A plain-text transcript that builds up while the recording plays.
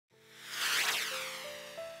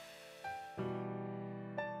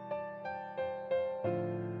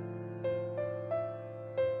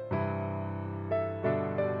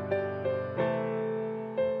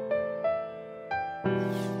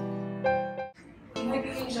hope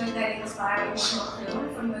you enjoyed that inspiring short film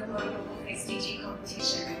from the global SDG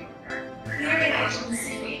competition. Here in Asia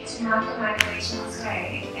Pacific, to mark the Nations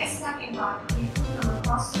Day, UNESCAP invited people from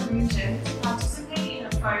across the region to participate in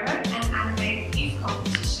a photo and animated gift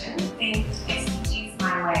competition themed SDGs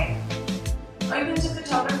My Way. Open to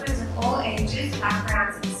photographers of all ages,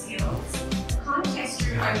 backgrounds and skills, the contest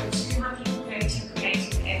drew over 230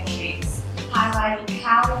 creative entries, highlighting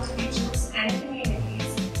how individuals and communities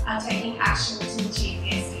are taking action to achieve the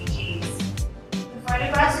SDGs. The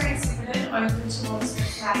photographs are exhibited open towards the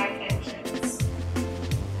flag entrance.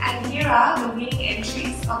 And here are the winning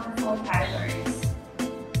entries of the 4 categories.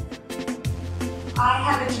 I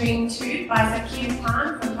Have a Dream Too by Zakie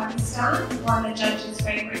from Pakistan won the judges'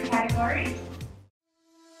 favourite category.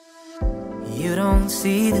 You don't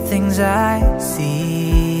see the things I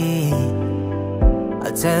see.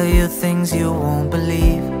 I'll tell you things you won't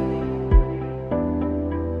believe.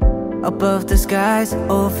 Above the skies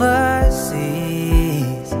overseas,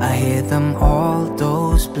 I hear them all,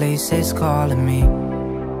 those places calling me.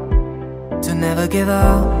 To never give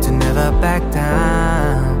up, to never back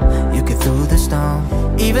down. You get through the storm,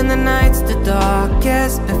 even the nights the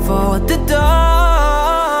darkest before the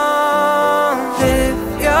dawn. Live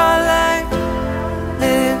your life,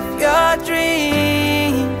 live your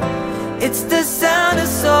dream. It's the sound of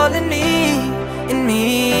soul in me, in me.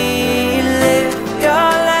 Live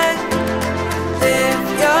your life, live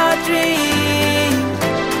your dream.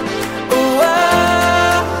 Oh,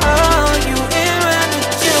 oh, oh, you in when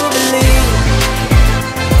you believe.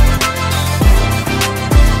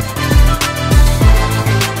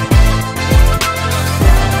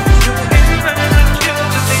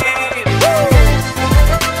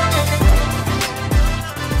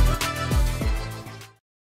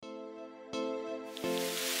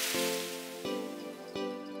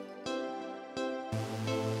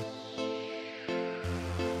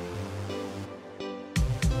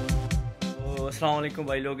 अस्सलाम वालेकुम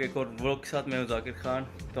भाई लोग, एक और vlog के साथ मैं हूं ज़ाकिर खान।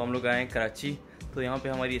 तो हम लोग आए हैं कराची। तो यहाँ पे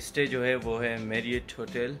हमारी स्टे जो है वो है मैरियट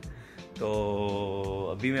होटल। तो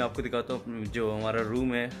अभी मैं आपको दिखाता हूँ जो हमारा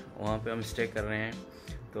रूम है, वहाँ पे हम स्टे कर रहे हैं।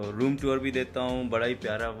 तो रूम टूर भी देता हूँ। बड़ा ही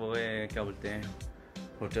प्यारा वो है, क्या बोलते हैं,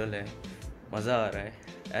 होटल है। मज़ा आ रहा है,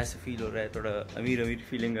 ऐसा फील हो रहा है, थोड़ा अमीर अमीर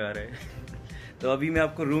फीलिंग आ रहा है। तो अभी मैं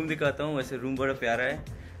आपको रूम दिखाता हूँ। वैसे रूम बड़ा प्यारा है,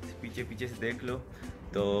 पीछे पीछे से देख लो।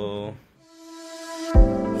 तो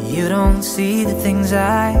You don't see the things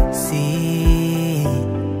I see.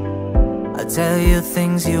 I'll tell you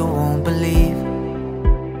things you won't believe.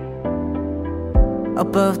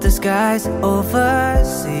 Above the skies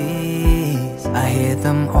overseas, I hear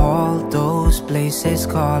them all, those places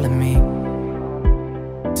calling me.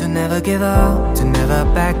 To never give up, to never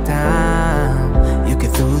back down. You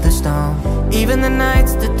get through the storm, even the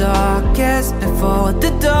nights the darkest before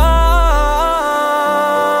the dawn.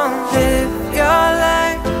 Live your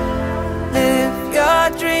life, live your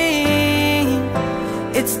dream.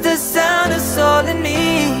 It's the sound of soul in me,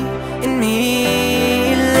 in me.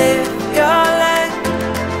 Live your life,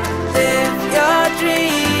 live your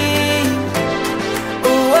dream.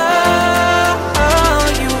 Oh, oh, oh,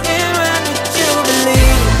 you in when you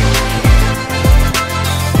believe.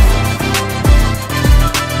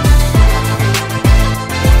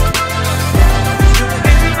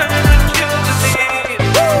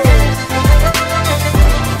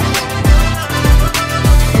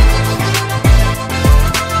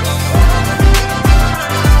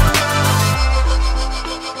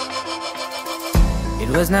 It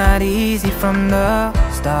was not easy from the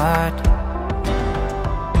start.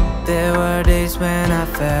 There were days when I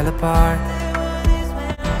fell apart.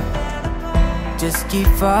 Just keep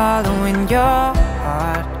following your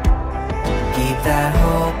heart. Keep that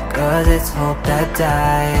hope, 'cause it's hope that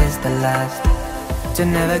dies the last. To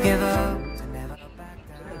never give up, to never back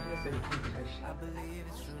down. I believe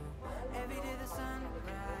it's true. Every day the sun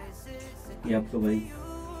rises. ये आपका भाई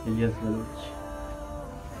Ilyas Bloch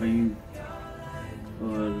भाई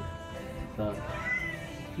और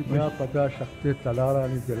या पता शख्स तलारा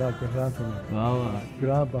ने जला जहरा सुना वाह वाह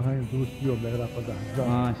ग्रा बहाइन दोस्ती और मेरा पता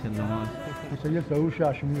माशाल्लाह माशाल्लाह सैयद सऊद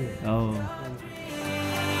शाशमी आओ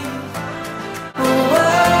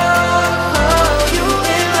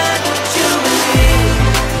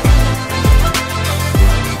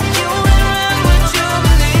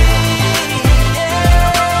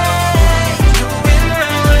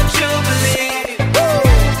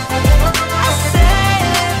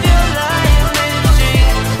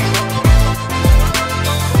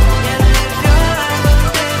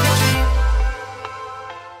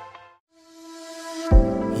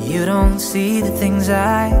You don't see the things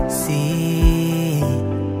I see.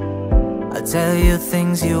 I'll tell you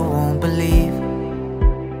things you won't believe.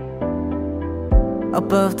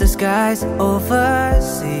 above the skies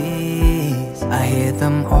overseas. I hear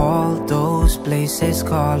them all, those places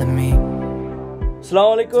calling me.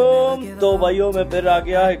 अस्सलामुअलैकुम। तो भाइयों मैं फिर आ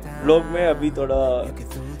गया एक ब्लॉग में। अभी थोड़ा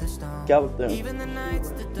क्या बोलते हैं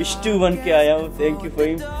पिस्टू बन के आया हूँ। Thank you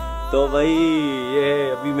Faheem. तो भाई ये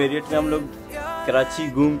अभी मैरियट में हम लोग कराची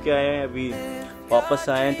घूम के आए हैं, अभी वापस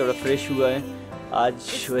आए हैं, थोड़ा फ्रेश हुआ है। आज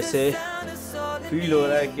वैसे फील हो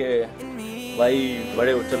रहा है कि भाई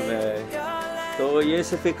बड़े होटल में आए। तो ये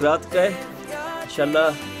सिर्फ एक रात का है, इंशाल्लाह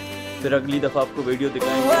फिर अगली दफ़ा आपको वीडियो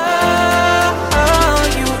दिखाएंगे।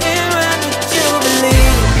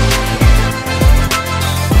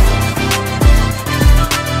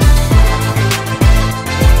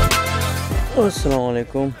 अस्सलाम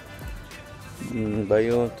वालेकुम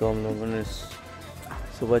भाइयों। तो हम लोगों ने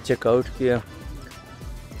सुबह चेकआउट किया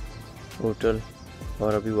होटल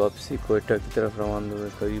और अभी वापसी कोयटा की तरफ रवाना हुए।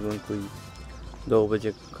 करीबन कोई 2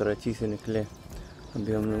 बजे कराची से निकले।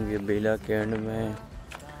 अभी हम लोग ये बेला के एंड में हैं।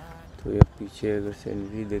 तो ये पीछे अगर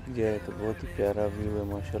सीनरी दिख जाए तो बहुत ही प्यारा व्यू है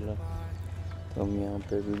माशाल्लाह। तो हम यहाँ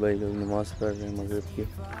पे भी भाई लोग नमाज़ पढ़ रहे हैं मगरिब की।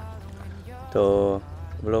 तो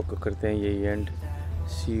ब्लॉग को करते हैं यही and.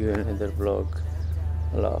 See you in another vlog.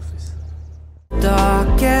 Allah Hafiz.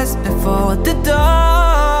 Darkest before the dawn.